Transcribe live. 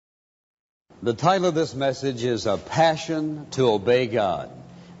The title of this message is A Passion to Obey God.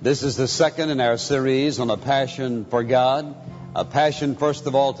 This is the second in our series on a passion for God. A passion, first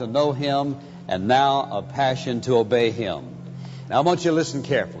of all, to know Him, and now a passion to obey Him. Now, I want you to listen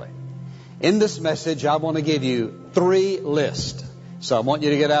carefully. In this message, I want to give you 3 lists. So I want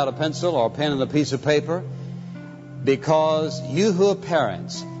you to get out a pencil or a pen and a piece of paper, because you who are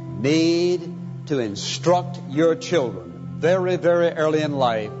parents need to instruct your children very, very early in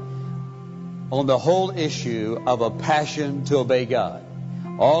life on the whole issue of a passion to obey God.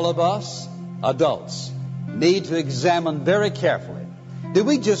 All of us, adults, need to examine very carefully. Do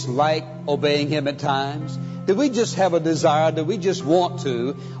we just like obeying Him at times? Do we just have a desire? Do we just want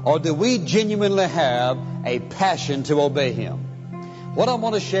to? Or do we genuinely have a passion to obey Him? What I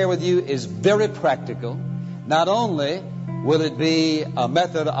want to share with you is very practical. Not only will it be a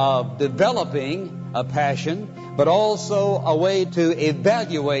method of developing a passion, but also a way to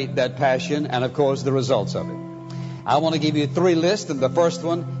evaluate that passion and, of course, the results of it. I want to give you 3 lists, and the first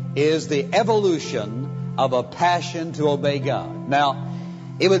one is the evolution of a passion to obey God. Now,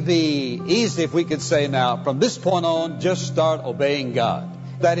 it would be easy if we could say now, from this point on, just start obeying God.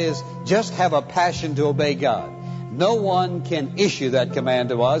 That is, just have a passion to obey God. No one can issue that command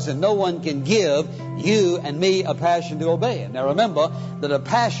to us, and no one can give you and me a passion to obey it. Now remember that a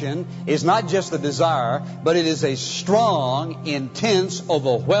passion is not just a desire, but it is a strong, intense,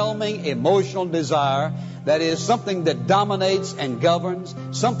 overwhelming emotional desire. That is something that dominates and governs,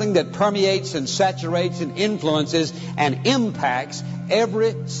 something that permeates and saturates and influences and impacts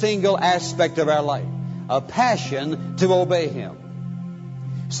every single aspect of our life. A passion to obey Him.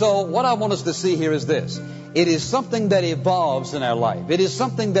 So what I want us to see here is this. It is something that evolves in our life. It is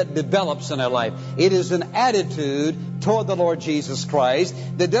something that develops in our life. It is an attitude toward the Lord Jesus Christ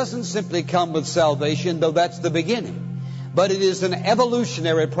that doesn't simply come with salvation, though that's the beginning. But it is an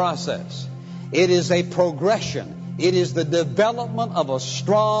evolutionary process. It is a progression. It is the development of a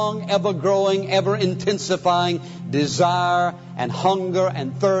strong, ever-growing, ever-intensifying desire and hunger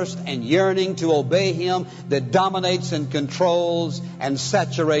and thirst and yearning to obey Him that dominates and controls and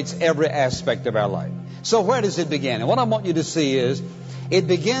saturates every aspect of our life. So where does it begin? And what I want you to see is it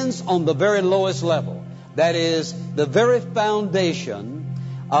begins on the very lowest level. That is, the very foundation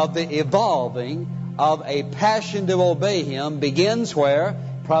of the evolving of a passion to obey Him begins where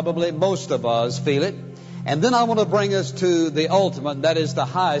probably most of us feel it. And then I want to bring us to the ultimate, that is the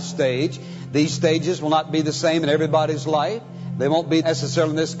highest stage. These stages will not be the same in everybody's life. They won't be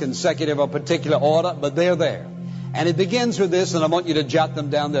necessarily in this consecutive or particular order, but they're there. And it begins with this, and I want you to jot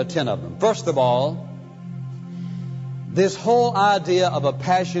them down. There are 10 of them. First of all, this whole idea of a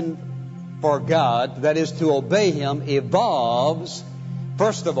passion for God, that is to obey Him, evolves.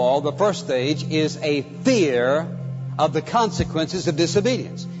 First of all, the first stage is a fear of the consequences of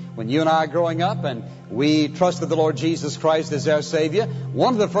disobedience. When you and I are growing up and we trusted the Lord Jesus Christ as our Savior,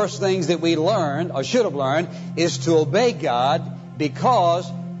 one of the first things that we learned, or should have learned, is to obey God,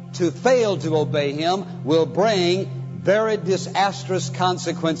 because to fail to obey Him will bring very disastrous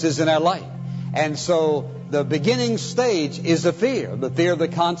consequences in our life. And so the beginning stage is the fear of the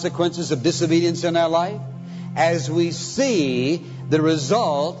consequences of disobedience in our life, as we see the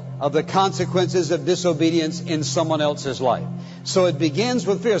result of the consequences of disobedience in someone else's life. So it begins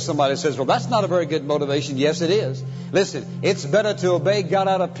with fear. Somebody says, well, that's not a very good motivation. Yes, it is. Listen, it's better to obey God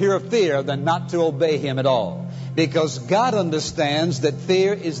out of pure fear than not to obey Him at all. Because God understands that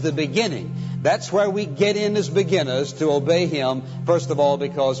fear is the beginning. That's where we get in as beginners to obey Him, first of all,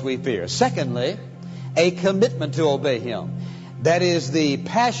 because we fear. Secondly, a commitment to obey Him. That is, the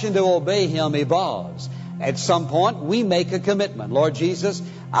passion to obey Him evolves. At some point, we make a commitment. Lord Jesus,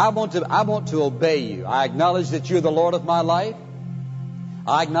 I want to obey You. I acknowledge that You're the Lord of my life.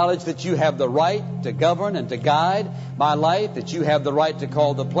 I acknowledge that You have the right to govern and to guide my life, that You have the right to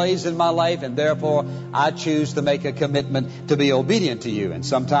call the plays in my life, and therefore I choose to make a commitment to be obedient to You. And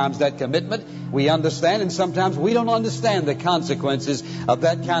sometimes that commitment we understand, and sometimes we don't understand the consequences of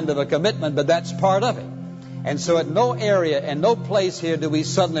that kind of a commitment, but that's part of it. And so at no area and no place here do we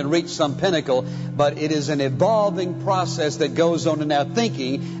suddenly reach some pinnacle, but it is an evolving process that goes on in our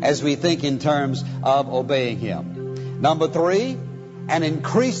thinking as we think in terms of obeying Him. Number 3, an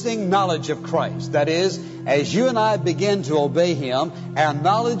increasing knowledge of Christ. That is, as you and I begin to obey Him, our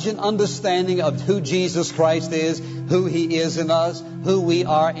knowledge and understanding of who Jesus Christ is, who He is in us, who we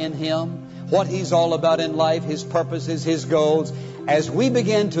are in Him, what He's all about in life, His purposes, His goals, as we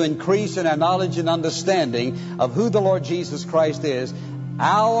begin to increase in our knowledge and understanding of who the Lord Jesus Christ is,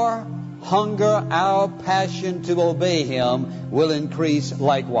 our hunger, our passion to obey Him will increase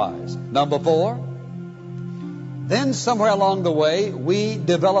likewise. Number 4, then somewhere along the way, we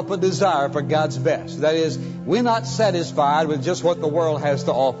develop a desire for God's best. That is, we're not satisfied with just what the world has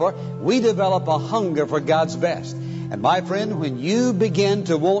to offer. We develop a hunger for God's best. And my friend, when you begin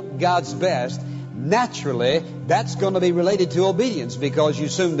to want God's best, naturally, that's going to be related to obedience, because you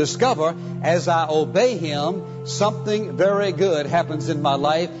soon discover, as I obey Him, something very good happens in my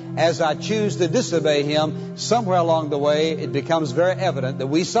life. As I choose to disobey Him, somewhere along the way, it becomes very evident that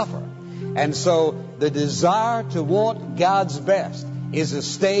we suffer. And so the desire to want God's best is a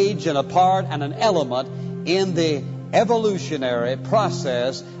stage and a part and an element in the evolutionary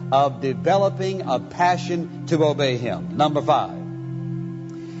process of developing a passion to obey Him. Number 5.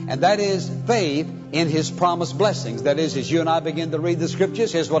 And that is faith in His promised blessings. That is, as you and I begin to read the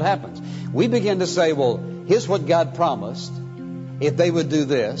Scriptures, here's what happens. We begin to say, well, here's what God promised if they would do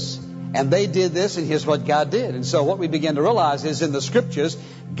this. And they did this, and here's what God did. And so what we begin to realize is in the Scriptures,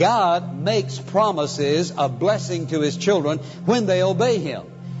 God makes promises of blessing to His children when they obey Him.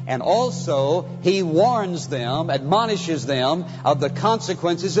 And also, He warns them, admonishes them of the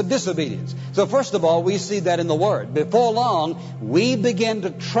consequences of disobedience. So first of all, we see that in the Word. Before long, we begin to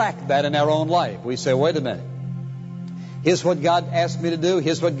track that in our own life. We say, wait a minute. Here's what God asked me to do.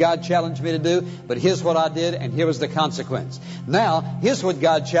 Here's what God challenged me to do. But here's what I did, and here was the consequence. Now, here's what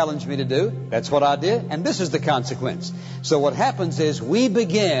God challenged me to do. That's what I did, and this is the consequence. So what happens is we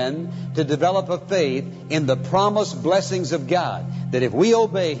begin to develop a faith in the promised blessings of God, that if we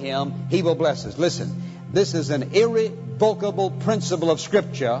obey Him, He will bless us. Listen, this is an irrevocable principle of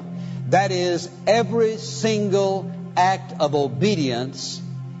Scripture. That is, every single act of obedience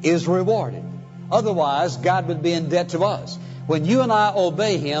is rewarded. Otherwise, God would be in debt to us. When you and I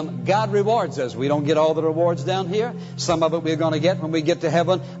obey Him, God rewards us. We don't get all the rewards down here. Some of it we're going to get when we get to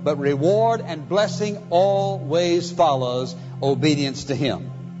heaven. But reward and blessing always follows obedience to Him.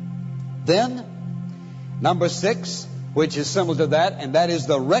 Then, number 6, which is similar to that, and that is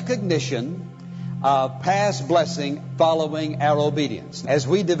the recognition of past blessing following our obedience. As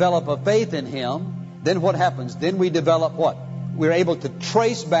we develop a faith in Him, then what happens? Then we develop what? We're able to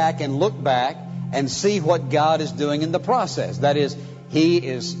trace back and look back and see what God is doing in the process. That is, He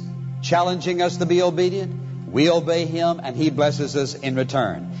is challenging us to be obedient. We obey Him, and He blesses us in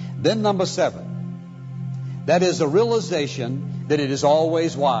return. Then number 7, that is a realization that it is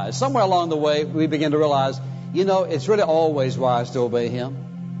always wise. Somewhere along the way, we begin to realize, it's really always wise to obey Him.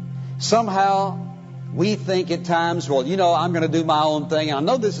 Somehow, we think at times, well, I'm going to do my own thing. I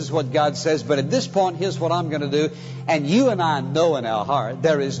know this is what God says, but at this point, here's what I'm going to do. And you and I know in our heart,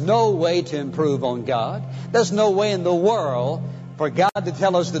 there is no way to improve on God. There's no way in the world for God to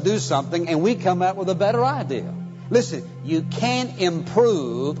tell us to do something, and we come out with a better idea. Listen, you can't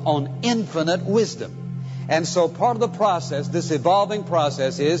improve on infinite wisdom. And so part of the process, this evolving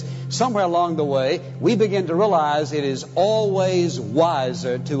process, is somewhere along the way, we begin to realize it is always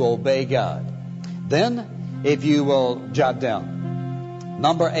wiser to obey God. Then, if you will jot down,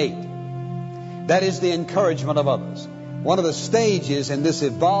 number 8, that is the encouragement of others. One of the stages in this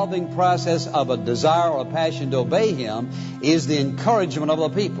evolving process of a desire or a passion to obey Him is the encouragement of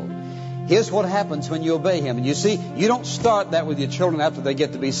other people. Here's what happens when you obey Him. And you see, you don't start that with your children after they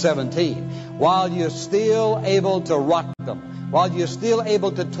get to be 17. While you're still able to rock them, while you're still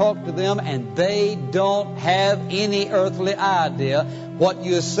able to talk to them, and they don't have any earthly idea what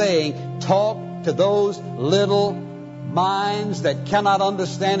you're saying, talk to those little minds that cannot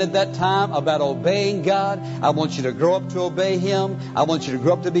understand at that time about obeying God. I want you to grow up to obey Him. I want you to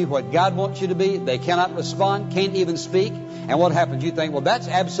grow up to be what God wants you to be. They cannot respond, can't even speak. And what happens? You think, well, that's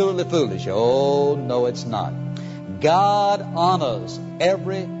absolutely foolish. Oh, no, it's not. God honors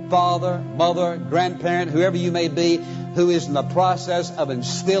every father, mother, grandparent, whoever you may be, who is in the process of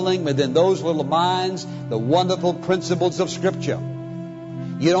instilling within those little minds the wonderful principles of Scripture.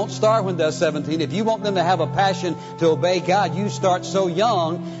 You don't start when they're 17. If you want them to have a passion to obey God, you start so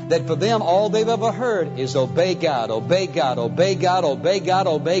young that for them all they've ever heard is obey God, obey God, obey God, obey God,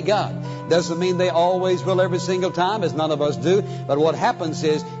 obey God. Doesn't mean they always will every single time, as none of us do. But what happens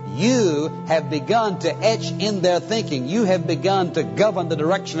is you have begun to etch in their thinking. You have begun to govern the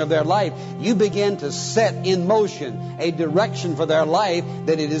direction of their life. You begin to set in motion a direction for their life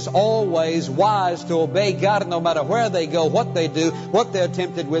that it is always wise to obey God no matter where they go, what they do, what they're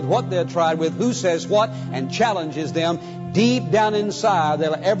tempted with, what they're tried with, who says what, and challenges them. Deep down inside,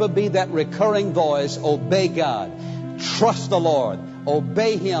 there'll ever be that recurring voice, obey God. Trust the Lord.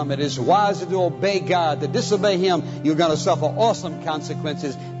 Obey Him. It is wiser to obey God. To disobey Him, you're going to suffer awesome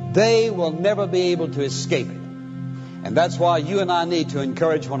consequences. They will never be able to escape it. And that's why you and I need to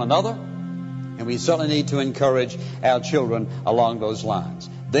encourage one another, and we certainly need to encourage our children along those lines.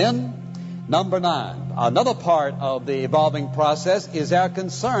 Then, Number 9, another part of the evolving process is our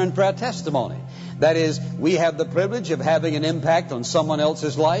concern for our testimony. That is, we have the privilege of having an impact on someone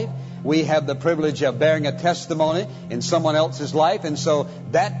else's life. We have the privilege of bearing a testimony in someone else's life. And so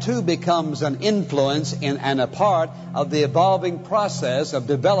that too becomes an influence and a part of the evolving process of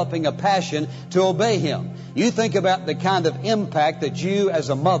developing a passion to obey Him. You think about the kind of impact that you as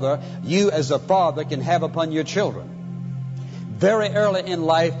a mother, you as a father can have upon your children. Very early in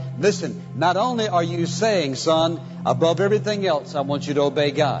life, listen, not only are you saying, son, above everything else, I want you to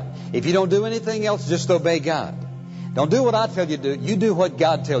obey God. If you don't do anything else, just obey God. Don't do what I tell you to do. You do what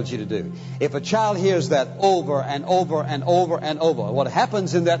God tells you to do. If a child hears that over and over and over and over, what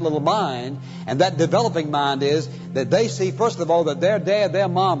happens in that little mind and that developing mind is that they see, first of all, that their dad, their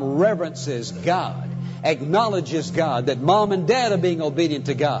mom reverences God, acknowledges God, that mom and dad are being obedient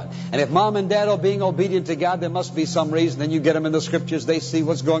to God. And if mom and dad are being obedient to God, there must be some reason. Then you get them in the Scriptures. They see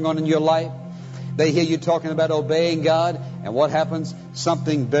what's going on in your life. They hear you talking about obeying God. And what happens?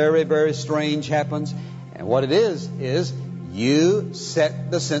 Something very, very strange happens. And what it is you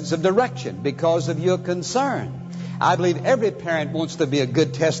set the sense of direction because of your concern. I believe every parent wants to be a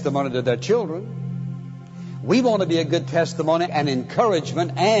good testimony to their children. We want to be a good testimony and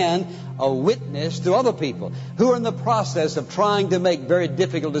encouragement and a witness to other people who are in the process of trying to make very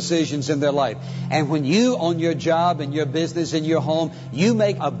difficult decisions in their life. And when you, on your job, in your business, in your home, you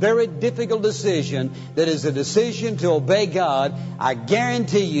make a very difficult decision that is a decision to obey God, I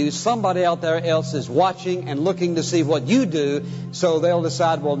guarantee you somebody out there else is watching and looking to see what you do, so they'll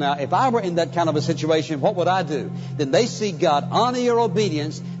decide, well, now, if I were in that kind of a situation, what would I do? Then they see God honor your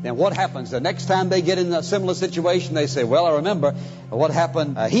obedience. Then what happens? The next time they get in a similar situation, they say, well, I remember what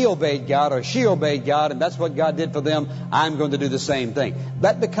happened. He obeyed God or she obeyed God, and that's what God did for them. I'm going to do the same thing.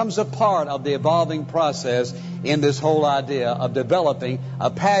 That becomes a part of the evolving process in this whole idea of developing a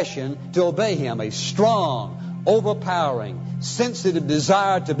passion to obey Him, a strong, overpowering, sensitive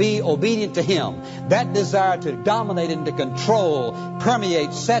desire to be obedient to Him. That desire to dominate and to control,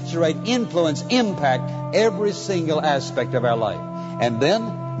 permeate, saturate, influence, impact every single aspect of our life. And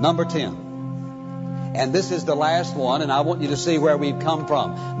then, number 10. And this is the last one, and I want you to see where we've come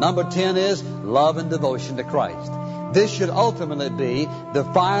from. Number 10 is love and devotion to Christ. This should ultimately be the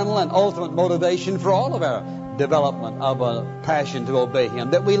final and ultimate motivation for all of our development of a passion to obey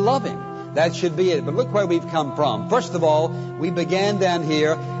Him, that we love Him. That should be it. But look where we've come from. First of all, we began down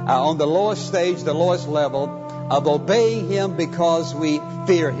here on the lowest stage, the lowest level of obeying Him because we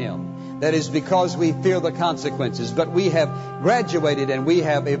fear Him. That is, because we fear the consequences. But we have graduated and we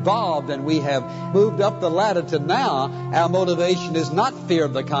have evolved and we have moved up the ladder to now our motivation is not fear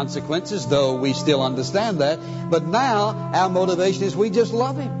of the consequences, though we still understand that. But now our motivation is we just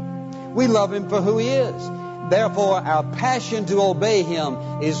love Him. We love Him for who He is. Therefore, our passion to obey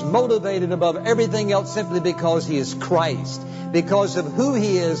Him is motivated above everything else simply because He is Christ. Because of who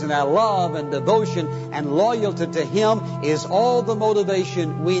He is, and our love and devotion and loyalty to Him is all the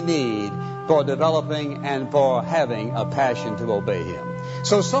motivation we need for developing and for having a passion to obey Him.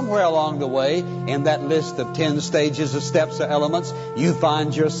 So somewhere along the way, in that list of 10 stages or steps or elements, you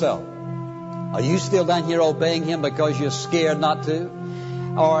find yourself. Are you still down here obeying Him because you're scared not to?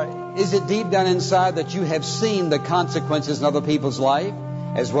 Or is it deep down inside that you have seen the consequences in other people's life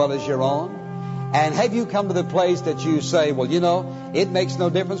as well as your own? And have you come to the place that you say, well, you know, it makes no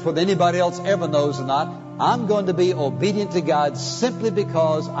difference whether anybody else ever knows or not. I'm going to be obedient to God simply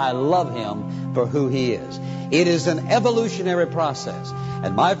because I love Him for who He is. It is an evolutionary process.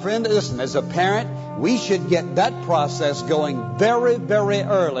 And my friend, listen, as a parent, we should get that process going very, very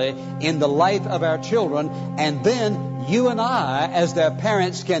early in the life of our children. And then you and I, as their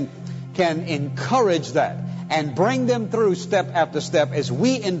parents, can encourage that and bring them through step after step as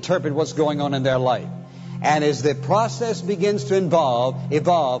we interpret what's going on in their life. And as the process begins to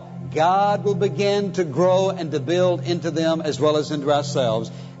evolve, God will begin to grow and to build into them as well as into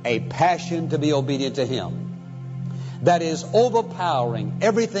ourselves a passion to be obedient to Him that is overpowering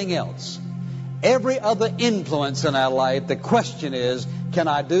everything else, every other influence in our life. The question is, can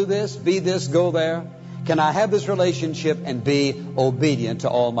I do this, be this, go there? Can I have this relationship and be obedient to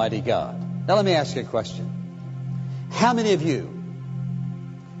Almighty God? Now let me ask you a question. How many of you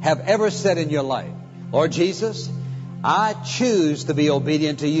have ever said in your life, Lord Jesus, I choose to be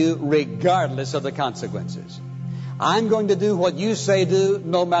obedient to You regardless of the consequences. I'm going to do what You say do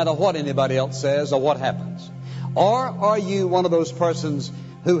no matter what anybody else says or what happens. Or are you one of those persons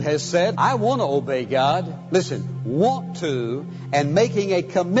who has said, I want to obey God? Listen, want to and making a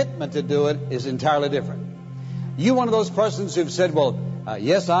commitment to do it is entirely different. You one of those persons who've said, well,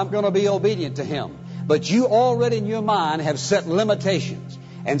 yes, I'm going to be obedient to Him. But you already in your mind have set limitations.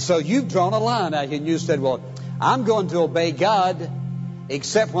 And so you've drawn a line out here and you said, well, I'm going to obey God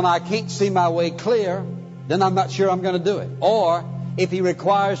except when I can't see my way clear, then I'm not sure I'm going to do it. Or if He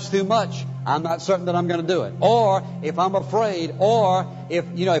requires too much, I'm not certain that I'm going to do it. Or if I'm afraid, or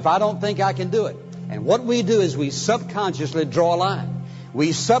if I don't think I can do it. And what we do is we subconsciously draw a line.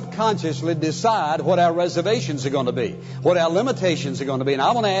 We subconsciously decide what our reservations are going to be, what our limitations are going to be. And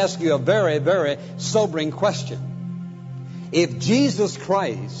I want to ask you a very, very sobering question. If Jesus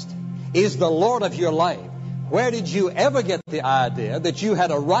Christ is the Lord of your life, where did you ever get the idea that you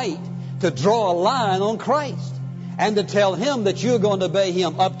had a right to draw a line on Christ and to tell Him that you're going to obey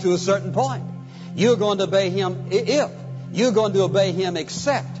Him up to a certain point? You're going to obey Him if. You're going to obey Him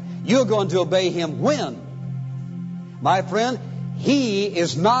except. You're going to obey Him when. My friend, He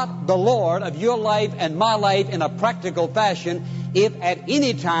is not the Lord of your life and my life in a practical fashion if at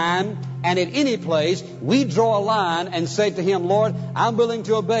any time and at any place we draw a line and say to Him, Lord, I'm willing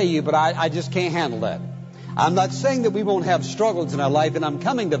to obey You, but I just can't handle that. I'm not saying that we won't have struggles in our life, and I'm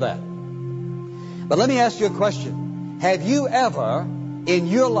coming to that. But let me ask you a question. Have you ever, in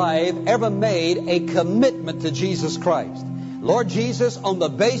your life, ever made a commitment to Jesus Christ? Lord Jesus, on the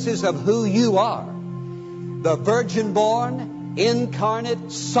basis of who You are, the virgin-born,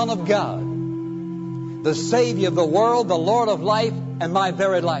 incarnate Son of God, the Savior of the world, the Lord of life, and my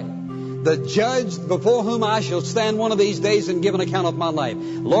very life, the judge before whom I shall stand one of these days and give an account of my life.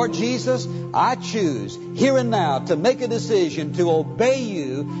 Lord Jesus, I choose here and now to make a decision to obey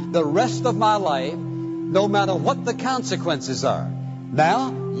You the rest of my life, no matter what the consequences are.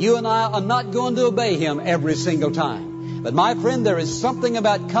 Now, you and I are not going to obey Him every single time. But my friend, there is something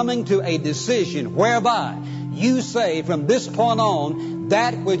about coming to a decision whereby you say from this point on,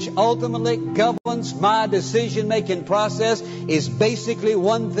 that which ultimately governs my decision-making process is basically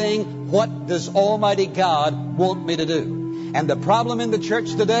one thing: what does Almighty God want me to do? And the problem in the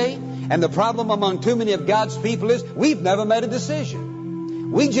church today, and the problem among too many of God's people, is we've never made a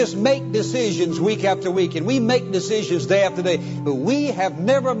decision. We just make decisions week after week, and we make decisions day after day, but we have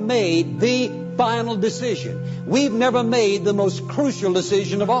never made the final decision. We've never made the most crucial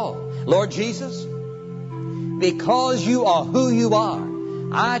decision of all. Lord Jesus, because You are who You are,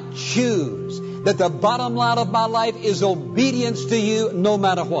 I choose that the bottom line of my life is obedience to You no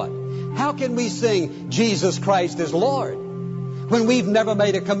matter what. How can we sing Jesus Christ is Lord when we've never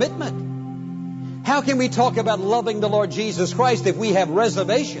made a commitment? How can we talk about loving the Lord Jesus Christ if we have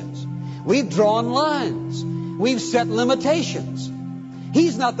reservations? We've drawn lines. We've set limitations.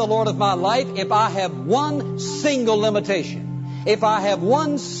 He's not the Lord of my life if I have one single limitation, if I have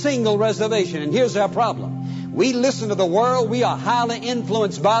one single reservation. And here's our problem. We listen to the world, we are highly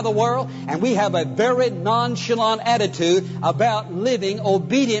influenced by the world, and we have a very nonchalant attitude about living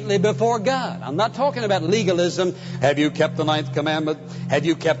obediently before God. I'm not talking about legalism. Have you kept the 9th commandment? Have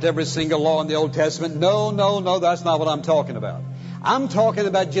you kept every single law in the Old Testament? No, that's not what I'm talking about. I'm talking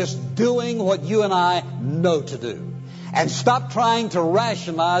about just doing what you and I know to do. And stop trying to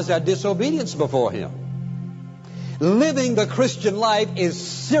rationalize our disobedience before Him. Living the Christian life is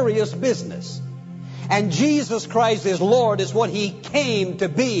serious business. And Jesus Christ is Lord is what He came to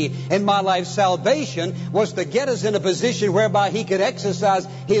be in my life. Salvation was to get us in a position whereby He could exercise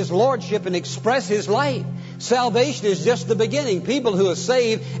His Lordship and express His life. Salvation is just the beginning. People who are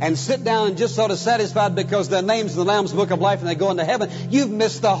saved and sit down and just sort of satisfied because their name's in the Lamb's Book of Life and they go into heaven, you've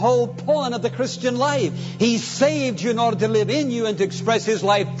missed the whole point of the Christian life. He saved you in order to live in you and to express His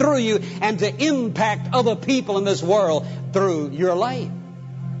life through you and to impact other people in this world through your life.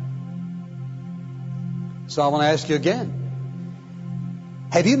 So I want to ask you again,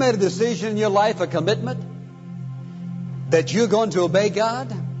 have you made a decision in your life, a commitment, that you're going to obey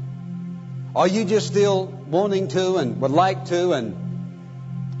God? Or are you just still wanting to and would like to, and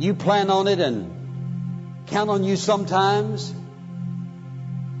you plan on it and count on you sometimes?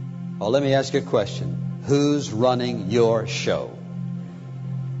 Well, let me ask you a question. Who's running your show?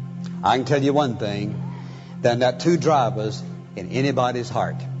 I can tell you one thing. There are not two drivers in anybody's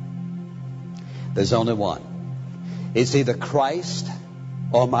heart. There's only one. It's either Christ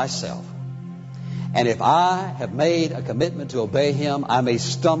or myself. And if I have made a commitment to obey Him, I may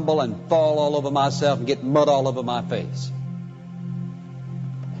stumble and fall all over myself and get mud all over my face.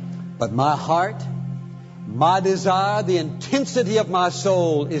 But my heart, my desire, the intensity of my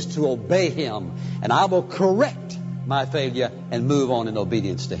soul is to obey Him. And I will correct my failure and move on in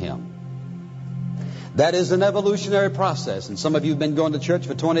obedience to Him. That is an evolutionary process. And some of you have been going to church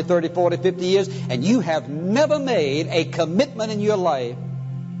for 20, 30, 40, 50 years, and you have never made a commitment in your life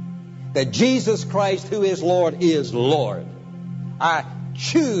that Jesus Christ, who is Lord. I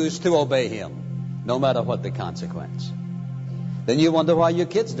choose to obey Him, no matter what the consequence. Then you wonder why your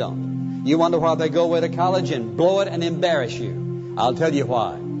kids don't. You wonder why they go away to college and blow it and embarrass you. I'll tell you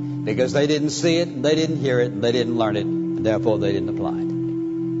why. Because they didn't see it, and they didn't hear it, and they didn't learn it, and therefore they didn't apply it.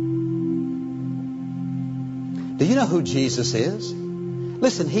 Do you know who Jesus is?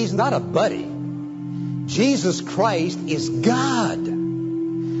 Listen, He's not a buddy. Jesus Christ is God.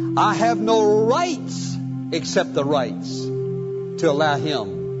 I have no rights except the rights to allow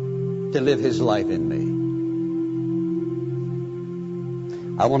Him to live His life in me.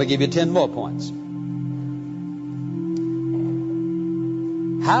 I want to give you 10 more points.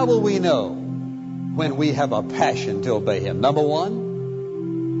 How will we know when we have a passion to obey Him? Number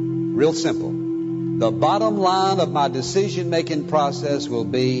one, real simple. The bottom line of my decision-making process will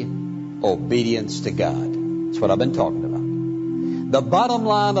be obedience to God. That's what I've been talking about. The bottom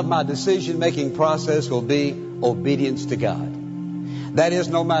line of my decision-making process will be obedience to God. That is,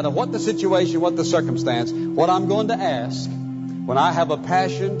 no matter what the situation, what the circumstance, what I'm going to ask when I have a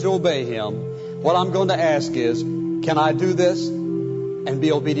passion to obey Him, what I'm going to ask is, can I do this and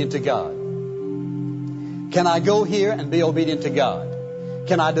be obedient to God? Can I go here and be obedient to God?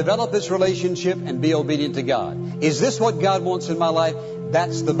 Can I develop this relationship and be obedient to God? Is this what God wants in my life?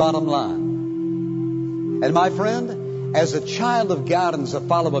 That's the bottom line. And my friend, as a child of God and as a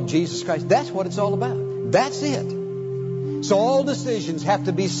follower of Jesus Christ, that's what it's all about. That's it. So all decisions have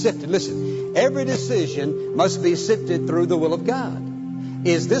to be sifted. Listen, every decision must be sifted through the will of God.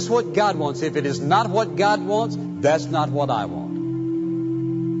 Is this what God wants? If it is not what God wants, that's not what I want.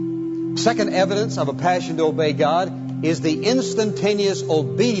 Second evidence of a passion to obey God is the instantaneous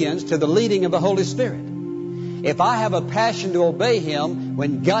obedience to the leading of the Holy Spirit. If I have a passion to obey Him,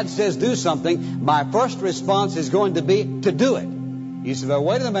 when God says do something, my first response is going to be to do it. You say, well,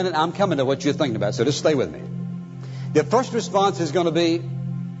 wait a minute, I'm coming to what you're thinking about, so just stay with me. The first response is going to be,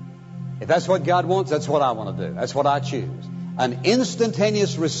 if that's what God wants, that's what I want to do. That's what I choose. An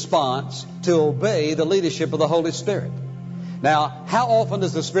instantaneous response to obey the leadership of the Holy Spirit. Now, how often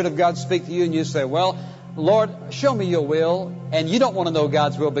does the Spirit of God speak to you and you say, well, Lord, show me your will, and you don't want to know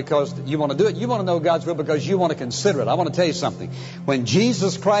God's will because you want to do it. You want to know God's will because you want to consider it. I want to tell you something. When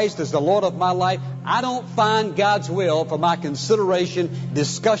Jesus Christ is the Lord of my life, I don't find God's will for my consideration,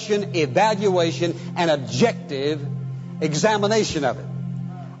 discussion, evaluation, and objective examination of it.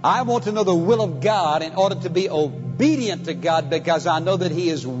 I want to know the will of God in order to be obedient to God because I know that He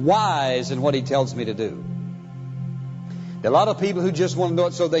is wise in what He tells me to do. There are a lot of people who just want to know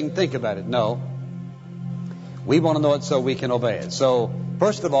it so they can think about it. No. We want to know it so we can obey it. So,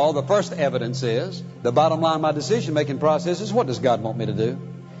 first of all, the first evidence is, the bottom line of my decision-making process is, what does God want me to do?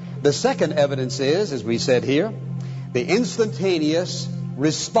 The second evidence is, as we said here, the instantaneous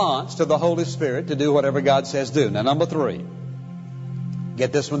response to the Holy Spirit to do whatever God says do. Now, number 3,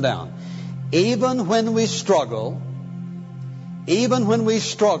 get this one down. Even when we struggle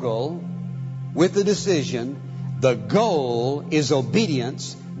with the decision, the goal is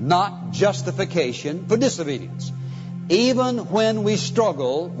obedience, not justification for disobedience. Even when we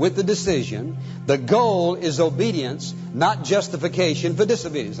struggle with the decision, the goal is obedience, not justification for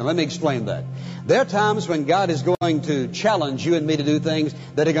disobedience. Now let me explain that. There are times when God is going to challenge you and me to do things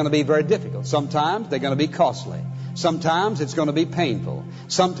that are going to be very difficult. Sometimes they're going to be costly. Sometimes it's going to be painful.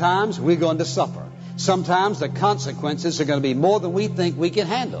 Sometimes we're going to suffer. Sometimes the consequences are going to be more than we think we can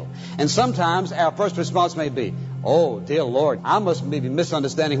handle. And sometimes our first response may be, oh, dear Lord, I must be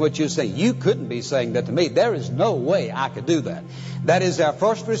misunderstanding what you're saying. You couldn't be saying that to me. There is no way I could do that. That is our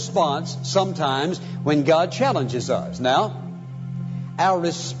first response sometimes when God challenges us. Now, our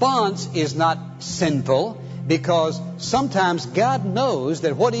response is not sinful because sometimes God knows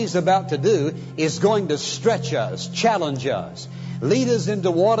that what He's about to do is going to stretch us, challenge us, lead us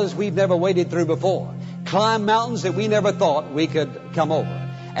into waters we've never waded through before, climb mountains that we never thought we could come over.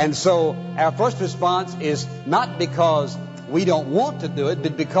 And so our first response is not because we don't want to do it,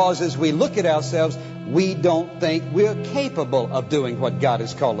 but because as we look at ourselves, we don't think we're capable of doing what God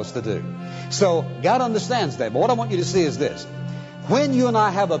has called us to do. So God understands that. But what I want you to see is this. When you and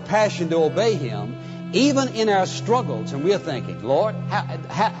I have a passion to obey Him, even in our struggles, and we're thinking, Lord,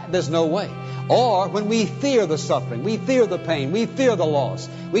 there's no way. Or when we fear the suffering, we fear the pain, we fear the loss,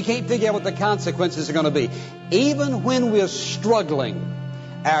 we can't figure out what the consequences are going to be. Even when we're struggling,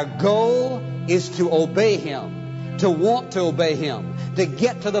 our goal is to obey Him, to want to obey Him, to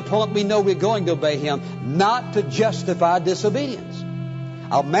get to the point we know we're going to obey Him, not to justify disobedience.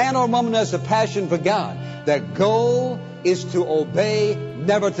 A man or a woman has a passion for God. Their goal is to obey,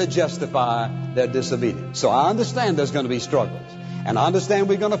 never to justify their disobedience. So I understand there's going to be struggles, and I understand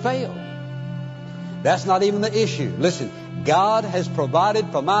we're going to fail. That's not even the issue. Listen, God has provided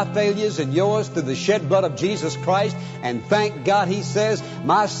for my failures and yours through the shed blood of Jesus Christ. And thank God, He says,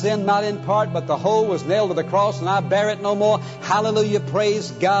 my sin not in part, but the whole was nailed to the cross, and I bear it no more. Hallelujah, praise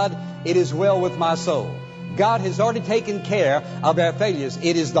God, it is well with my soul. God has already taken care of our failures.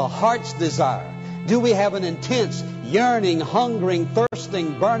 It is the heart's desire. Do we have an intense, yearning, hungering,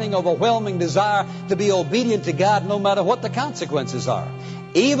 thirsting, burning, overwhelming desire to be obedient to God no matter what the consequences are?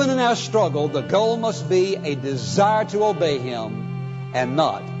 Even in our struggle, the goal must be a desire to obey Him and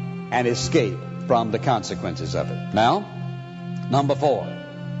not an escape from the consequences of it. Now, number 4.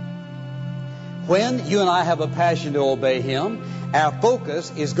 When you and I have a passion to obey Him, our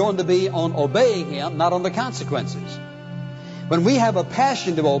focus is going to be on obeying Him, not on the consequences. When we have a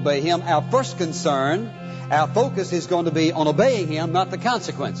passion to obey Him, our first concern, our focus is going to be on obeying Him, not the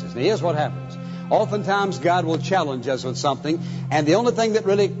consequences. Now, here's what happens. Oftentimes, God will challenge us with something, and the only thing that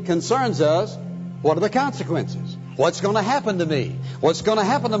really concerns us, what are the consequences? What's going to happen to me? What's going to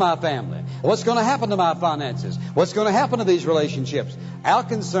happen to my family? What's going to happen to my finances? What's going to happen to these relationships? Our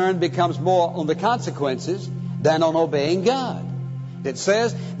concern becomes more on the consequences than on obeying God. It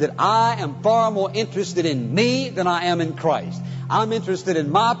says that I am far more interested in me than I am in Christ. I'm interested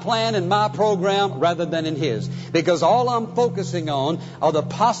in my plan and my program rather than in His. Because all I'm focusing on are the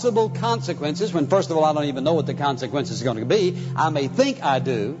possible consequences, when first of all I don't even know what the consequences are going to be. I may think I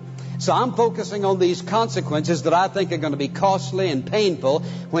do. So I'm focusing on these consequences that I think are going to be costly and painful,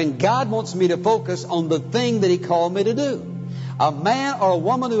 when God wants me to focus on the thing that He called me to do. A man or a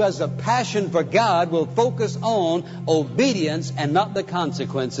woman who has a passion for God will focus on obedience and not the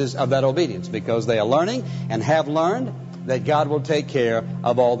consequences of that obedience, because they are learning and have learned that God will take care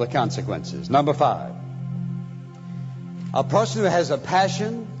of all the consequences. Number 5. A person who has a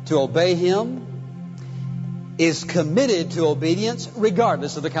passion to obey Him is committed to obedience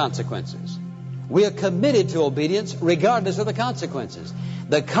regardless of the consequences. We are committed to obedience regardless of the consequences.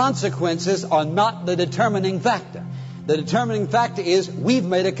 The consequences are not the determining factor. The determining factor is we've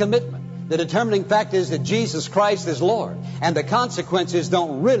made a commitment. The determining factor is that Jesus Christ is Lord. And the consequences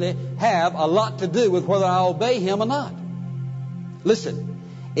don't really have a lot to do with whether I obey Him or not. Listen,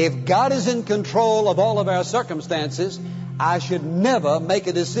 if God is in control of all of our circumstances, I should never make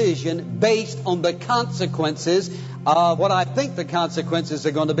a decision based on the consequences of what I think the consequences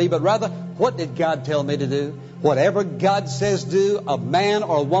are going to be, but rather, what did God tell me to do? Whatever God says do, a man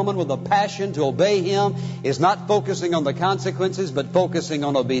or a woman with a passion to obey Him is not focusing on the consequences, but focusing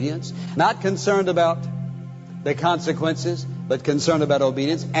on obedience. Not concerned about the consequences, but concerned about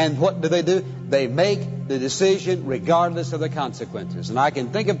obedience. And what do? They make the decision regardless of the consequences. And I can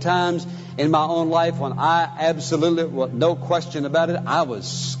think of times in my own life when I absolutely, no question about it, I was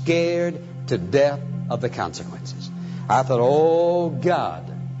scared to death of the consequences. I thought, oh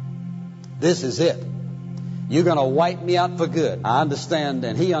God, this is it. You're going to wipe me out for good. I understand,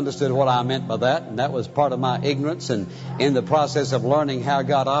 and he understood what I meant by that, and that was part of my ignorance and in the process of learning how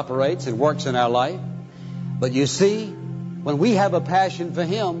God operates and works in our life. But you see, when we have a passion for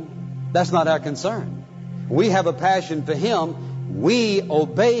Him, that's not our concern. We have a passion for Him, we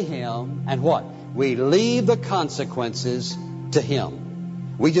obey Him, and what? We leave the consequences to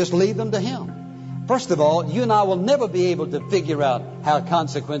Him. We just leave them to Him. First of all, you and I will never be able to figure out how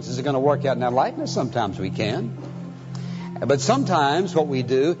consequences are going to work out in our life. Now, sometimes we can. But sometimes what we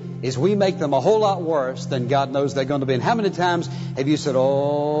do is we make them a whole lot worse than God knows they're going to be. And how many times have you said,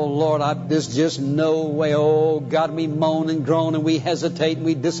 oh, Lord, there's just no way. Oh, God, we moan and groan and we hesitate and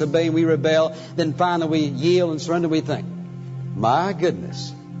we disobey and we rebel. Then finally we yield and surrender. We think, my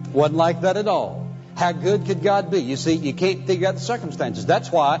goodness, wasn't like that at all. How good could God be? You see, you can't figure out the circumstances.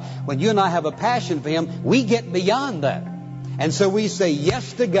 That's why when you and I have a passion for Him, we get beyond that. And so we say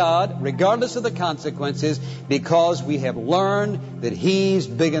yes to God, regardless of the consequences, because we have learned that He's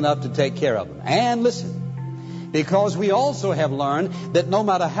big enough to take care of them. And listen, because we also have learned that no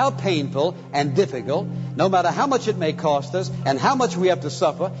matter how painful and difficult, no matter how much it may cost us and how much we have to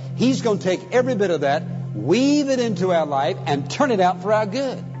suffer, He's going to take every bit of that, weave it into our life, and turn it out for our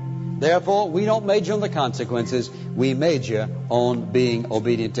good. Therefore, we don't major on the consequences. We major on being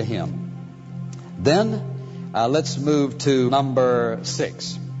obedient to Him. Then, let's move to number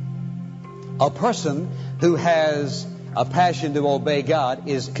 6. A person who has a passion to obey God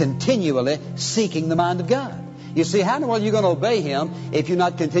is continually seeking the mind of God. You see, how in the world are you going to obey Him if you're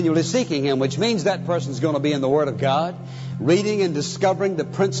not continually seeking Him? Which means that person's going to be in the Word of God, reading and discovering the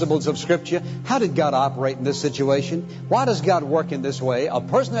principles of Scripture. How did God operate in this situation? Why does God work in this way? A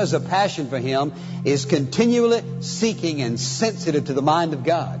person who has a passion for Him is continually seeking and sensitive to the mind of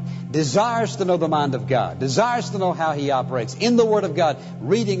God, desires to know the mind of God, desires to know how He operates in the Word of God,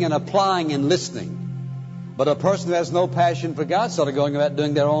 reading and applying and listening. But a person who has no passion for God, sort of going about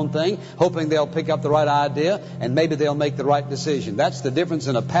doing their own thing, hoping they'll pick up the right idea and maybe they'll make the right decision. That's the difference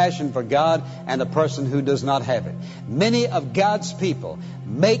in a passion for God and a person who does not have it. Many of God's people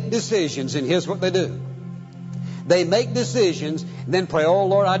make decisions, and here's what they do. They make decisions and then pray, oh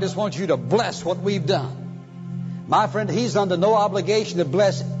Lord, I just want you to bless what we've done. My friend, He's under no obligation to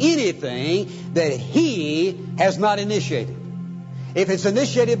bless anything that He has not initiated. If it's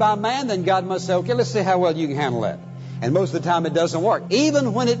initiated by man, then God must say, okay, let's see how well you can handle that. And most of the time it doesn't work.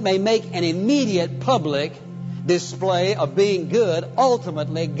 Even when it may make an immediate public display of being good,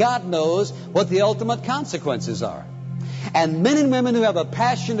 ultimately God knows what the ultimate consequences are. And men and women who have a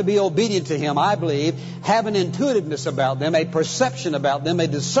passion to be obedient to Him, I believe, have an intuitiveness about them, a perception about them, a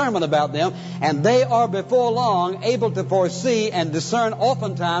discernment about them, and they are before long able to foresee and discern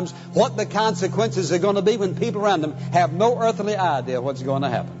oftentimes what the consequences are going to be when people around them have no earthly idea what's going to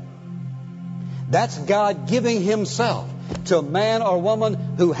happen. That's God giving Himself to a man or woman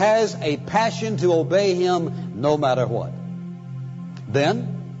who has a passion to obey Him no matter what.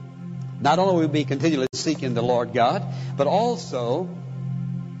 Then, not only will we be continually seeking the Lord God, but also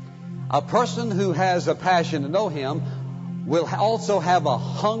a person who has a passion to know Him will also have a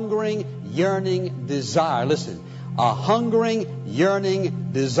hungering, yearning desire. Listen, a hungering, yearning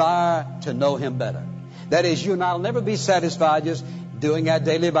desire to know Him better. That is, you and I will never be satisfied just doing our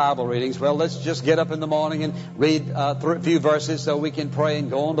daily Bible readings. Well, let's just get up in the morning and read a few verses so we can pray and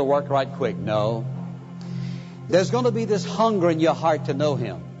go on to work right quick. No. There's going to be this hunger in your heart to know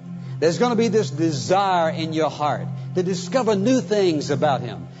Him. There's going to be this desire in your heart to discover new things about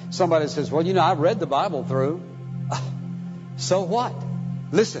Him. Somebody says, well, you know, I've read the Bible through. So what?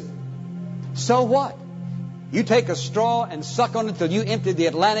 Listen, so what? You take a straw and suck on it till you empty the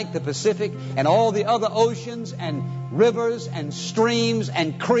Atlantic, the Pacific, and all the other oceans and rivers and streams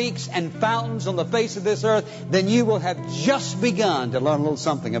and creeks and fountains on the face of this earth, then you will have just begun to learn a little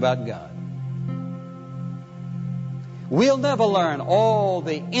something about God. We'll never learn all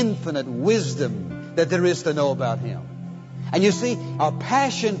the infinite wisdom that there is to know about Him. And you see, a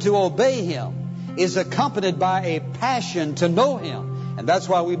passion to obey Him is accompanied by a passion to know Him. And that's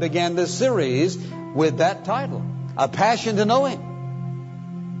why we began this series with that title, A Passion to Know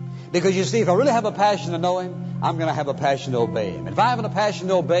Him. Because you see, if I really have a passion to know Him, I'm going to have a passion to obey Him. If I have a passion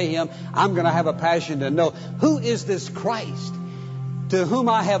to obey Him, I'm going to have a passion to know, who is this Christ to whom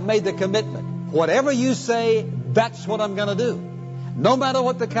I have made the commitment? Whatever you say, that's what I'm going to do. No matter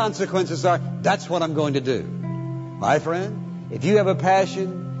what the consequences are, that's what I'm going to do. My friend, if you have a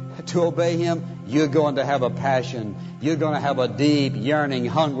passion to obey Him, you're going to have a passion. You're going to have a deep, yearning,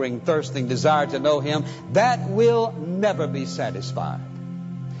 hungering, thirsting desire to know Him. That will never be satisfied.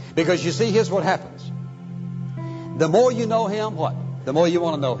 Because you see, here's what happens. The more you know Him, what? The more you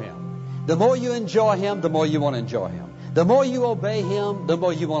want to know Him. The more you enjoy Him, the more you want to enjoy Him. The more you obey Him, the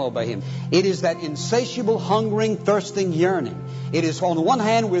more you want to obey Him. It is that insatiable, hungering, thirsting, yearning. It is, on one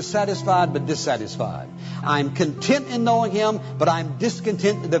hand, we're satisfied but dissatisfied. I'm content in knowing Him, but I'm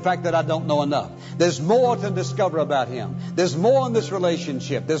discontent in the fact that I don't know enough. There's more to discover about Him. There's more in this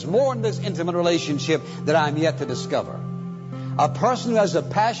relationship. There's more in this intimate relationship that I'm yet to discover. A person who has a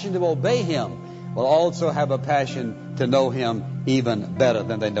passion to obey Him will also have a passion to know Him even better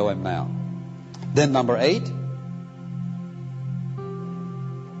than they know Him now. Then number 8.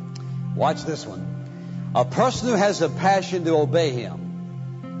 Watch this one. A person who has a passion to obey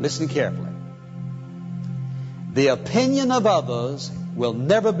Him, listen carefully. The opinion of others will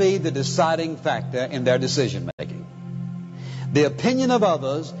never be the deciding factor in their decision making. The opinion of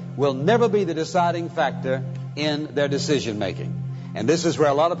others will never be the deciding factor in their decision making. And this is where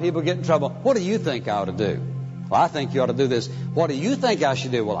a lot of people get in trouble. What do you think I ought to do? Well, I think you ought to do this. What do you think I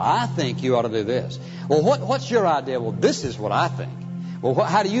should do? Well, I think you ought to do this. Well, what's your idea? Well, this is what I think. Well,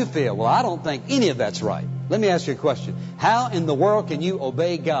 how do you feel? Well, I don't think any of that's right. Let me ask you a question. How in the world can you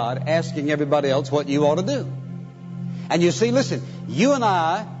obey God asking everybody else what you ought to do? And you see, listen, you and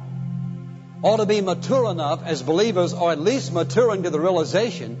I ought to be mature enough as believers, or at least maturing to the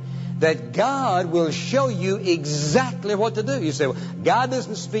realization that God will show you exactly what to do. You say, well, God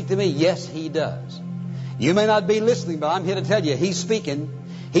doesn't speak to me. Yes, He does. You may not be listening, but I'm here to tell you, He's speaking.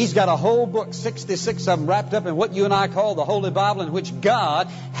 He's got a whole book, 66 of them, wrapped up in what you and I call the Holy Bible, in which God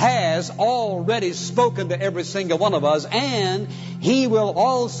has already spoken to every single one of us, and He will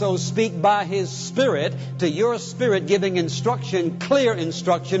also speak by His Spirit to your spirit, giving instruction, clear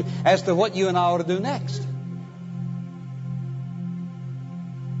instruction, as to what you and I ought to do next.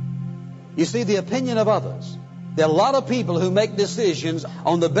 You see, the opinion of others. There are a lot of people who make decisions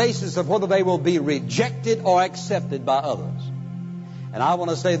on the basis of whether they will be rejected or accepted by others. And I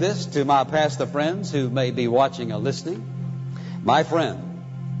want to say this to my pastor friends who may be watching or listening. My friend,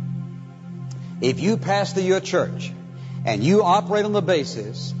 if you pastor your church and you operate on the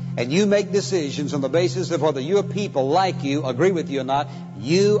basis and you make decisions on the basis of whether your people like you, agree with you or not,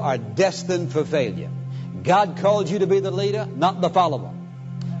 you are destined for failure. God called you to be the leader, not the follower.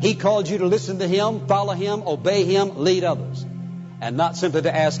 He called you to listen to Him, follow Him, obey Him, lead others, and not simply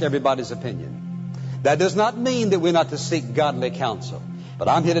to ask everybody's opinion. That does not mean that we're not to seek godly counsel. But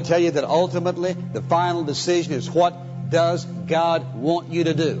I'm here to tell you that ultimately the final decision is what does God want you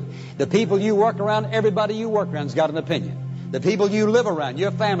to do. The people you work around, everybody you work around has got an opinion. The people you live around,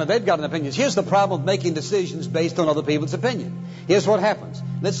 your family, they've got an opinion. Here's the problem with making decisions based on other people's opinion. Here's what happens.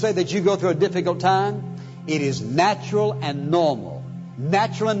 Let's say that you go through a difficult time. It is natural and normal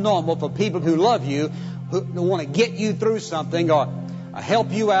for people who love you, who want to get you through something or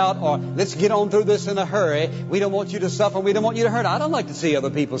help you out, or let's get on through this in a hurry. We don't want you to suffer. We don't want you to hurt. I don't like to see other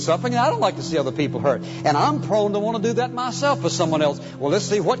people suffering, and I don't like to see other people hurt. And I'm prone to want to do that myself for someone else. Well, let's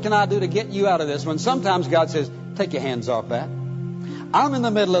see, what can I do to get you out of this? When sometimes God says, take your hands off that. I'm in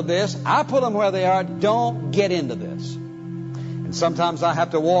the middle of this. I put them where they are. Don't get into this. And sometimes I have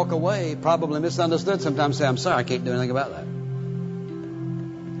to walk away, probably misunderstood. Sometimes say, I'm sorry, I can't do anything about that.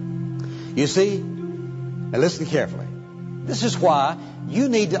 You see, now listen carefully. This is why you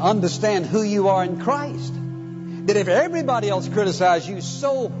need to understand who you are in Christ. That if everybody else criticizes you,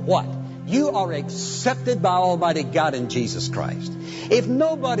 so what? You are accepted by Almighty God in Jesus Christ. If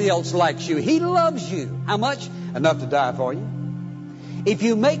nobody else likes you, He loves you. How much? Enough to die for you. If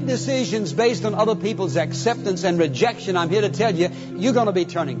you make decisions based on other people's acceptance and rejection, I'm here to tell you, you're going to be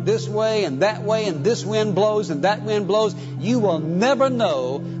turning this way, and this wind blows, and that wind blows. You will never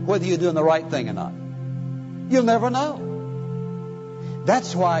know whether you're doing the right thing or not. You'll never know.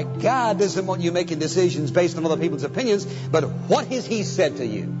 That's why God doesn't want you making decisions based on other people's opinions, but what has He said to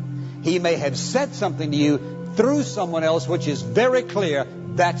you? He may have said something to you through someone else which is very clear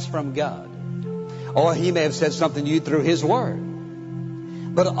that's from God. Or He may have said something to you through His Word.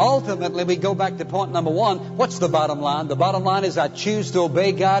 But ultimately, we go back to point number one. What's the bottom line? The bottom line is I choose to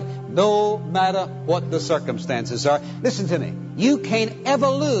obey God no matter what the circumstances are. Listen to me. You can't ever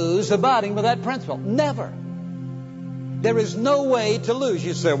lose abiding by that principle. Never. There is no way to lose.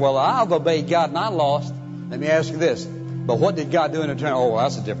 You say, well, I've obeyed God and I lost. Let me ask you this. But what did God do in return? Oh, well,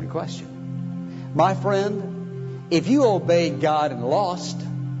 that's a different question. My friend, if you obeyed God and lost,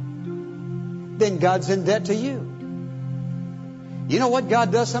 then God's in debt to you. You know what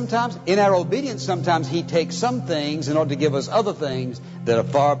God does sometimes? In our obedience, sometimes He takes some things in order to give us other things that are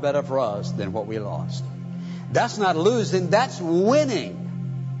far better for us than what we lost. That's not losing, that's winning.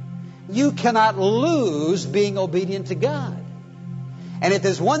 You cannot lose being obedient to God. And if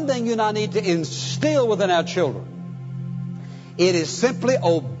there's one thing you and I need to instill within our children, it is simply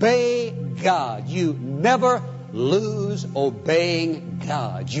obey God. You never lose obeying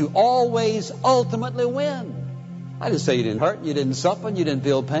God. You always ultimately win. I didn't say you didn't hurt, you didn't suffer, you didn't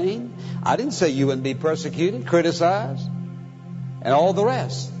feel pain. I didn't say you wouldn't be persecuted, criticized, and all the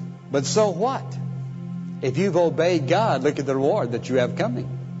rest. But so what? If you've obeyed God, look at the reward that you have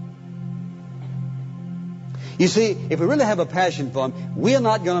coming. You see, if we really have a passion for Him, we're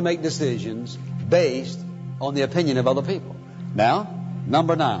not going to make decisions based on the opinion of other people. Now,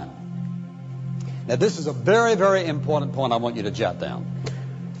 number 9. Now, this is a very, very important point I want you to jot down.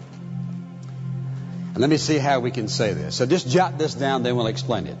 And let me see how we can say this. So just jot this down, then we'll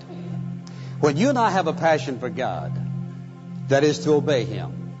explain it. When you and I have a passion for God, that is to obey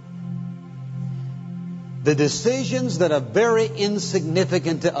Him, the decisions that are very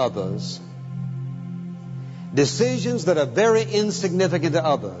insignificant to others,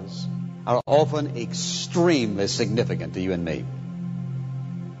 are often extremely significant to you and me.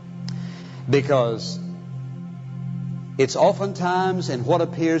 Because it's oftentimes in what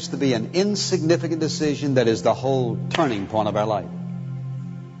appears to be an insignificant decision that is the whole turning point of our life.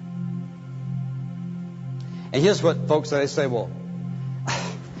 And here's what folks say. They say, well,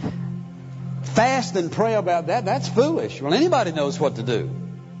 fast and pray about that, that's foolish. Well, anybody knows what to do.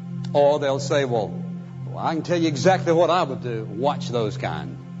 Or they'll say, well, I can tell you exactly what I would do. Watch those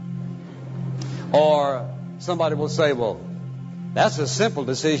kind. Or somebody will say, well, that's a simple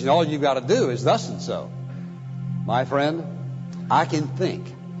decision. All you've got to do is thus and so. My friend, I can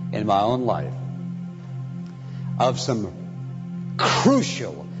think in my own life of some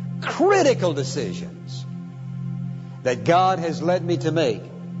crucial, critical decisions that God has led me to make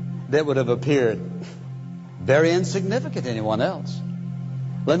that would have appeared very insignificant to anyone else.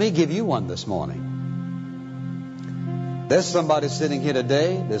 Let me give you one this morning. There's somebody sitting here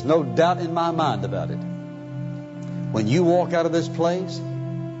today, there's no doubt in my mind about it, when you walk out of this place,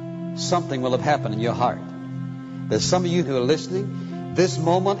 something will have happened in your heart. There's some of you who are listening. This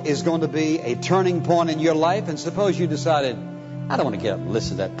moment is going to be a turning point in your life. And suppose you decided, I don't want to get up and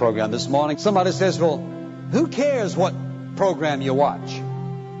listen to that program this morning. Somebody says, well, who cares what program you watch?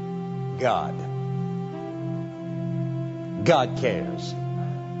 God. God cares.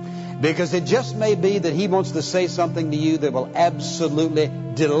 Because it just may be that He wants to say something to you that will absolutely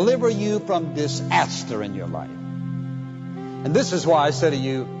deliver you from disaster in your life. And this is why I say to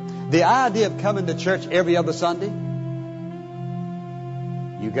you, the idea of coming to church every other Sunday,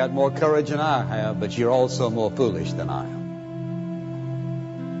 you got more courage than I have, but you're also more foolish than I am.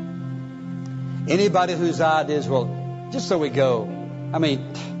 Anybody whose idea is, well, just so we go, I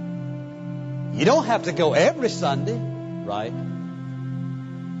mean, you don't have to go every Sunday, right?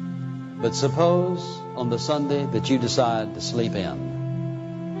 But suppose on the Sunday that you decide to sleep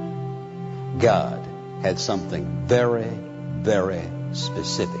in, God had something very, very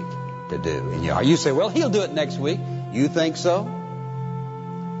specific to do in your heart. You say, well, He'll do it next week. You think so?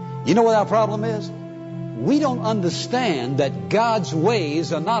 You know what our problem is? We don't understand that God's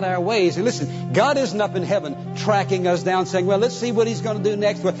ways are not our ways. And listen, God isn't up in heaven tracking us down saying, well, let's see what He's going to do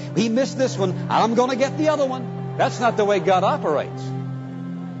next. Well, He missed this one. I'm going to get the other one. That's not the way God operates.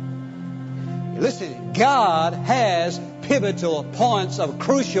 Listen, God has pivotal points of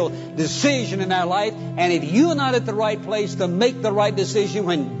crucial decision in our life. And if you're not at the right place to make the right decision,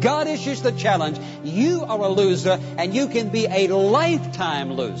 when God issues the challenge, you are a loser, and you can be a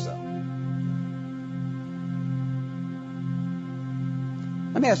lifetime loser.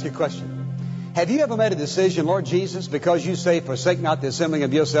 Let me ask you a question. Have you ever made a decision, Lord Jesus, because you say, forsake not the assembling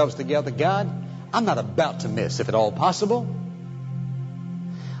of yourselves together? God, I'm not about to miss, if at all possible.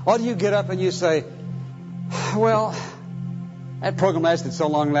 Or do you get up and you say, well, that program lasted so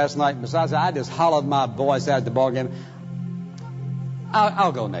long last night. Besides, I just hollered my voice out at the ball game.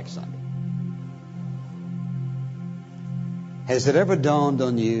 I'll go next Sunday. Has it ever dawned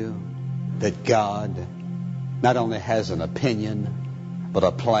on you that God not only has an opinion, but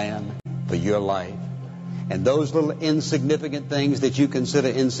a plan for your life? And those little insignificant things that you consider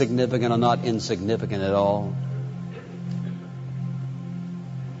insignificant are not insignificant at all.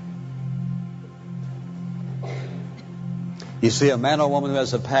 You see, a man or woman who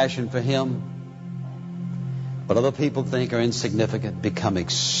has a passion for Him, what other people think are insignificant, become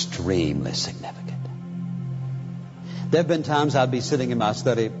extremely significant. There have been times I'd be sitting in my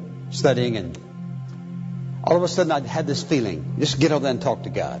studying, and all of a sudden I'd had this feeling, just get over there and talk to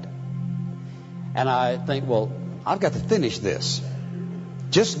God. And I think, well, I've got to finish this.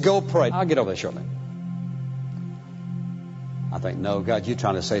 Just go pray. I'll get over there shortly. I think, no, God, you're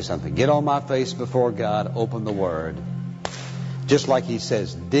trying to say something. Get on my face before God, open the Word. Just like He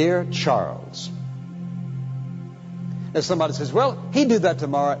says, Dear Charles. If somebody says, well, He'd do that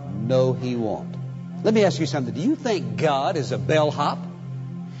tomorrow. No, He won't. Let me ask you something. Do you think God is a bellhop?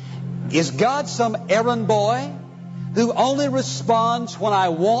 Is God some errand boy who only responds when I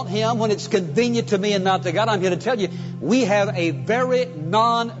want Him, when it's convenient to me and not to God? I'm here to tell you, we have a very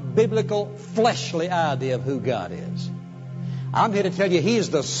non-biblical, fleshly idea of who God is. I'm here to tell you, He is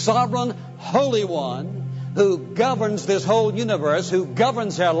the sovereign, holy one who governs this whole universe, who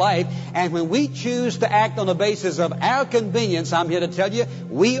governs our life. And when we choose to act on the basis of our convenience, I'm here to tell you,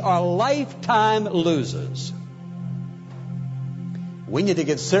 we are lifetime losers. We need to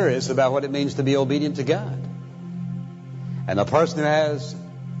get serious about what it means to be obedient to God. And a person who has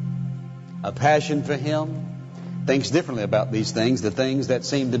a passion for Him thinks differently about these things. The things that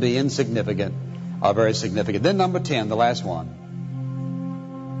seem to be insignificant are very significant. Then number 10, the last one.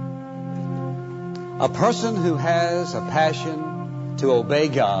 A person who has a passion to obey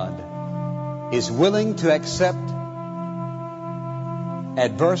God is willing to accept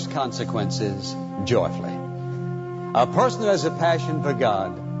adverse consequences joyfully. A person who has a passion for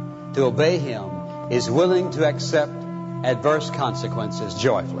God, to obey Him, is willing to accept adverse consequences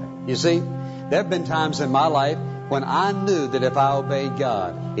joyfully. You see, there have been times in my life when I knew that if I obeyed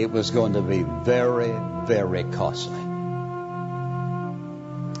God, it was going to be very, very costly.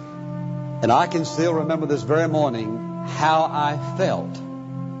 And I can still remember this very morning how I felt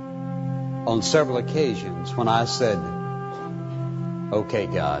on several occasions when I said, okay,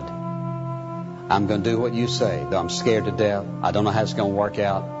 God, I'm going to do what you say, though I'm scared to death. I don't know how it's going to work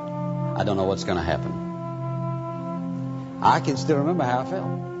out. I don't know what's going to happen. I can still remember how I felt.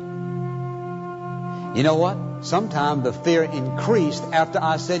 You know what? Sometimes the fear increased after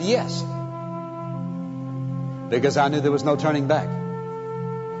I said yes, because I knew there was no turning back.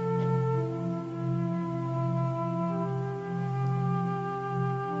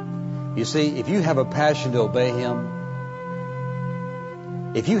 You see, if you have a passion to obey Him,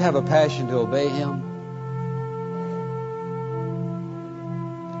 If you have a passion to obey Him,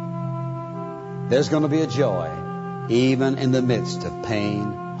 there's going to be a joy even in the midst of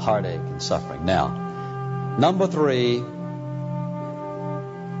pain, heartache, and suffering. Now, number 3,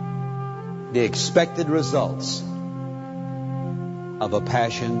 the expected results of a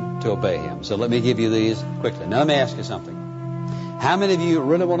passion to obey Him. So let me give you these quickly. Now let me ask you something. How many of you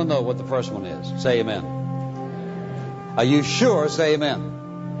really want to know what the first one is? Say amen. Are you sure? Say amen.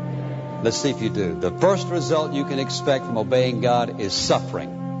 Let's see if you do. The first result you can expect from obeying God is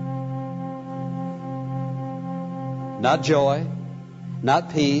suffering. Not joy,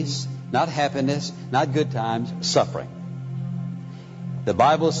 not peace, not happiness, not good times, suffering. The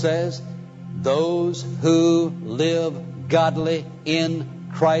Bible says, those who live godly in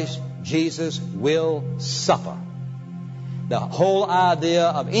Christ Jesus will suffer. The whole idea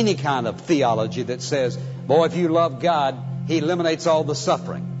of any kind of theology that says, boy, if you love God, He eliminates all the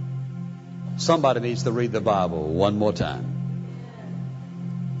suffering. Somebody needs to read the Bible one more time.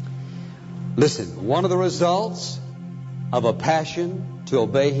 Listen, one of the results of a passion to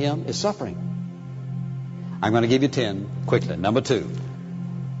obey Him is suffering. I'm going to give you 10 quickly. Number 2.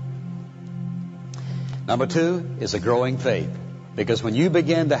 Number 2 is a growing faith. Because when you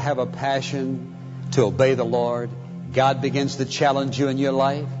begin to have a passion to obey the Lord, God begins to challenge you in your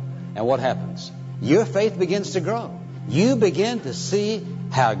life. And what happens? Your faith begins to grow. You begin to see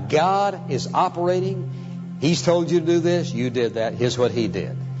how God is operating. He's told you to do this. You did that. Here's what He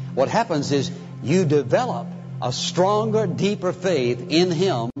did. What happens is you develop a stronger, deeper faith in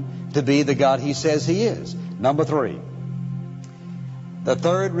Him to be the God He says He is. Number 3. The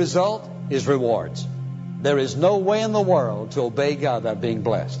third result is rewards. There is no way in the world to obey God without being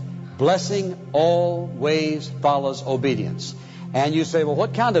blessed. Blessing always follows obedience. And you say, well,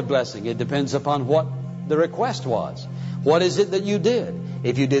 what kind of blessing? It depends upon what the request was. What is it that you did?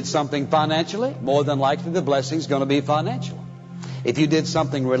 If you did something financially, more than likely the blessing is going to be financial. If you did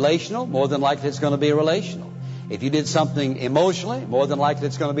something relational, more than likely it's going to be relational. If you did something emotionally, more than likely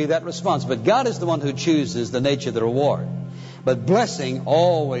it's going to be that response. But God is the one who chooses the nature of the reward. But blessing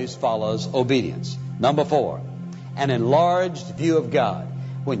always follows obedience. Number 4, an enlarged view of God.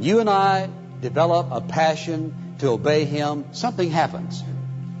 When you and I develop a passion to obey Him, something happens.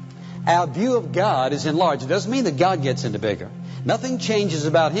 Our view of God is enlarged. It doesn't mean that God gets into bigger. Nothing changes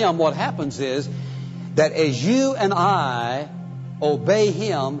about Him. What happens is that as you and I obey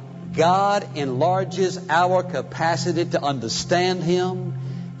Him, God enlarges our capacity to understand Him,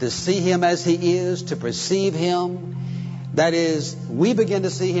 to see Him as He is, to perceive Him. That is, we begin to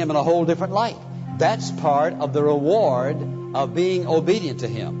see Him in a whole different light. That's part of the reward of being obedient to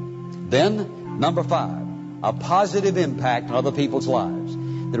Him. Then, number 5, a positive impact on other people's lives.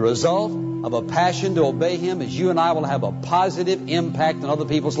 The result of a passion to obey Him is you and I will have a positive impact on other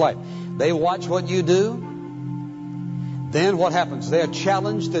people's life. They watch what you do. Then what happens? They're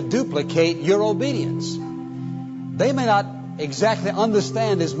challenged to duplicate your obedience. They may not exactly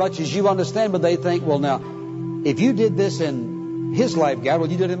understand as much as you understand, but they think, well, now, if you did this in his life, God, well,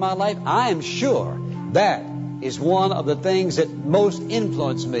 you did it in my life. I am sure that is one of the things that most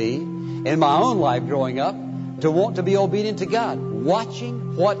influenced me in my own life growing up to want to be obedient to God.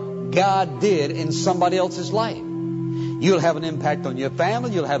 Watching what God did in somebody else's life. You'll have an impact on your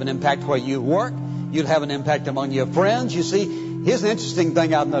family. You'll have an impact where you work. You'll have an impact among your friends. You see, here's an interesting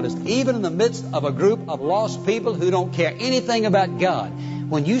thing I've noticed. Even in the midst of a group of lost people who don't care anything about God,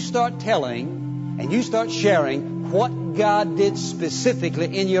 when you start telling and you start sharing what God did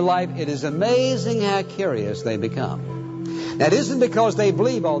specifically in your life, it is amazing how curious they become. Now, it isn't because they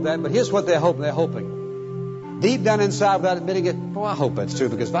believe all that, but here's what they're hoping. They're hoping. Deep down inside, without admitting it, oh, I hope that's true,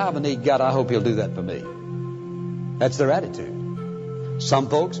 because if I ever need God, I hope He'll do that for me. That's their attitude. Some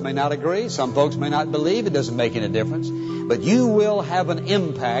folks may not agree. Some folks may not believe. It doesn't make any difference. But you will have an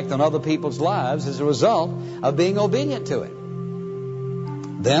impact on other people's lives as a result of being obedient to it.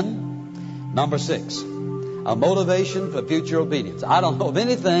 Then, number 6, a motivation for future obedience. I don't know of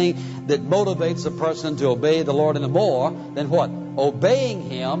anything that motivates a person to obey the Lord any more than what? Obeying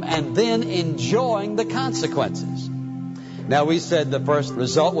Him and then enjoying the consequences. Now, we said the first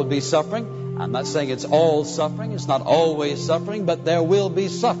result would be suffering. I'm not saying it's all suffering. It's not always suffering, but there will be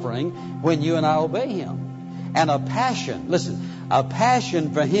suffering when you and I obey Him. And a passion, listen, a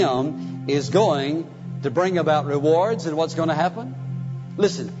passion for Him is going to bring about rewards. And what's going to happen?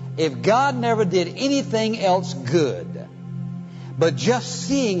 Listen, if God never did anything else good, but just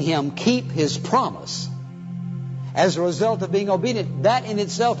seeing Him keep His promise as a result of being obedient, that in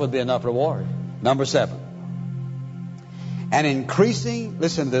itself would be enough reward. Number 7, an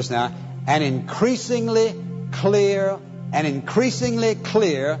increasingly clear and increasingly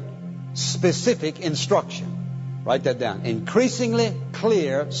clear, specific instruction. Write that down. Increasingly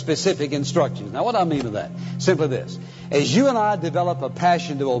clear, specific instructions. Now, what do I mean by that? Simply this. As you and I develop a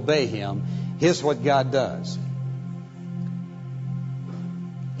passion to obey Him, here's what God does.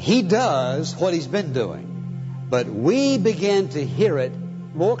 He does what He's been doing, but we begin to hear it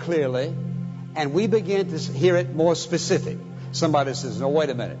more clearly, and we begin to hear it more specific. Somebody says, no, wait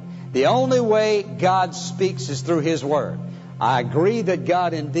a minute. The only way God speaks is through His Word. I agree that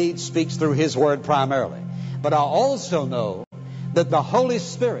God indeed speaks through His Word primarily. But I also know that the Holy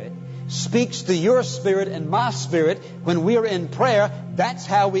Spirit speaks to your spirit and my spirit when we're in prayer. That's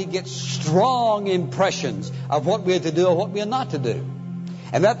how we get strong impressions of what we're to do or what we're not to do.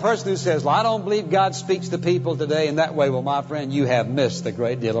 And that person who says, well, I don't believe God speaks to people today in that way, well, my friend, you have missed a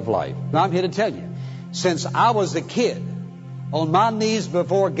great deal of life. Now, I'm here to tell you, since I was a kid, on my knees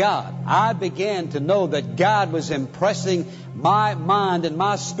before God, I began to know that God was impressing my mind and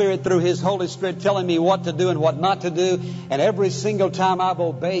my spirit through His Holy Spirit, telling me what to do and what not to do. And every single time I've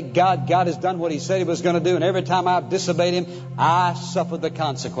obeyed God, God has done what He said He was going to do. And every time I've disobeyed Him, I suffer the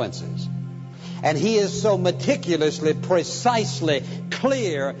consequences. And He is so meticulously, precisely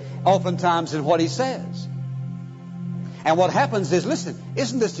clear oftentimes in what He says. And what happens is, listen,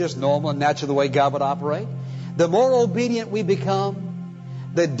 isn't this just normal and natural the way God would operate? The more obedient we become,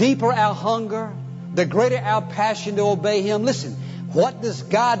 the deeper our hunger, the greater our passion to obey Him. Listen, what does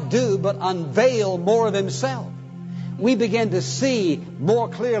God do but unveil more of Himself? We begin to see more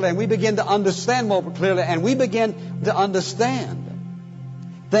clearly, and we begin to understand more clearly, and we begin to understand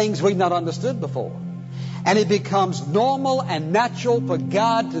things we've not understood before. And it becomes normal and natural for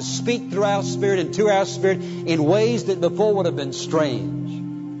God to speak through our spirit and to our spirit in ways that before would have been strange.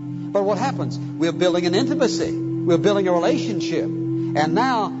 But what happens? We're building an intimacy. We're building a relationship. And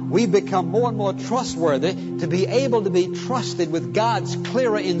now we become more and more trustworthy to be able to be trusted with God's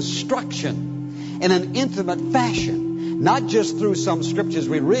clearer instruction in an intimate fashion. Not just through some scriptures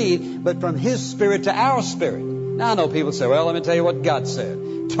we read, but from His Spirit to our spirit. Now I know people say, well, let me tell you what God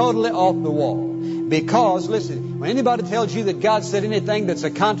said. Totally off the wall. Because, listen, when anybody tells you that God said anything that's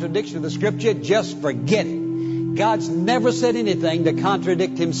a contradiction of the Scripture, just forget it. God's never said anything to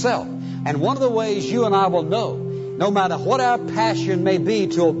contradict Himself. And one of the ways you and I will know, no matter what our passion may be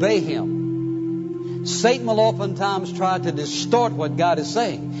to obey Him, Satan will oftentimes try to distort what God is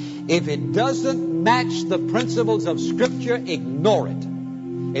saying. If it doesn't match the principles of Scripture, ignore it.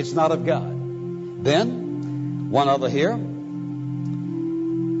 It's not of God. Then, one other here.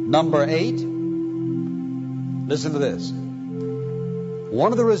 Number 8. Listen to this.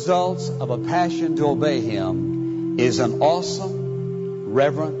 One of the results of a passion to obey Him is an awesome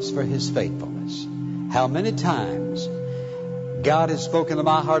reverence for His faithfulness. How many times God has spoken to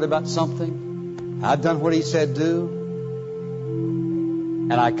my heart about something, I've done what He said do,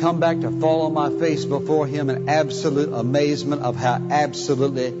 and I come back to fall on my face before Him in absolute amazement of how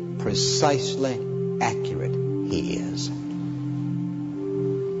absolutely, precisely accurate He is.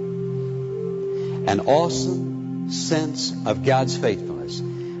 An awesome sense of God's faithfulness.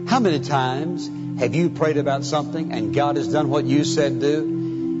 How many times have you prayed about something and God has done what you said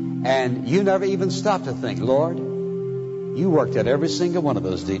do, and you never even stopped to think, Lord, you worked out every single one of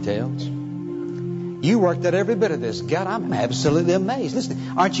those details. You worked out every bit of this. God, I'm absolutely amazed. Listen,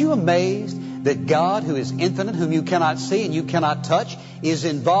 aren't you amazed that God, who is infinite, whom you cannot see and you cannot touch, is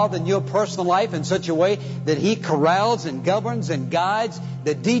involved in your personal life in such a way that He corrals and governs and guides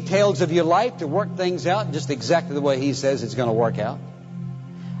the details of your life to work things out just exactly the way He says it's going to work out?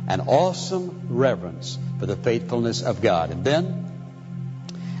 An awesome reverence for the faithfulness of God. And then,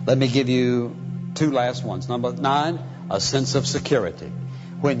 let me give you 2 last ones. Number 9, a sense of security.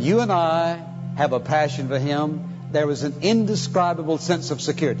 When you and I have a passion for Him, there is an indescribable sense of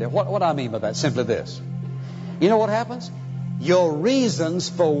security. What do I mean by that? Simply this. You know what happens? Your reasons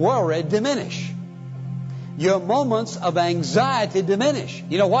for worry diminish. Your moments of anxiety diminish.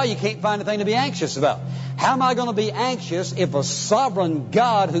 You know why? You can't find anything to be anxious about. How am I going to be anxious if a sovereign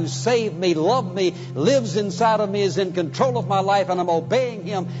God who saved me, loved me, lives inside of me, is in control of my life, and I'm obeying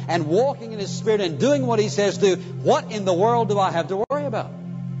Him and walking in His Spirit and doing what He says do? What in the world do I have to worry about?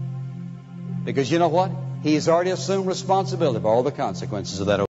 Because you know what? He's already assumed responsibility for all the consequences of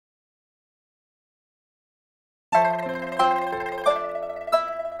that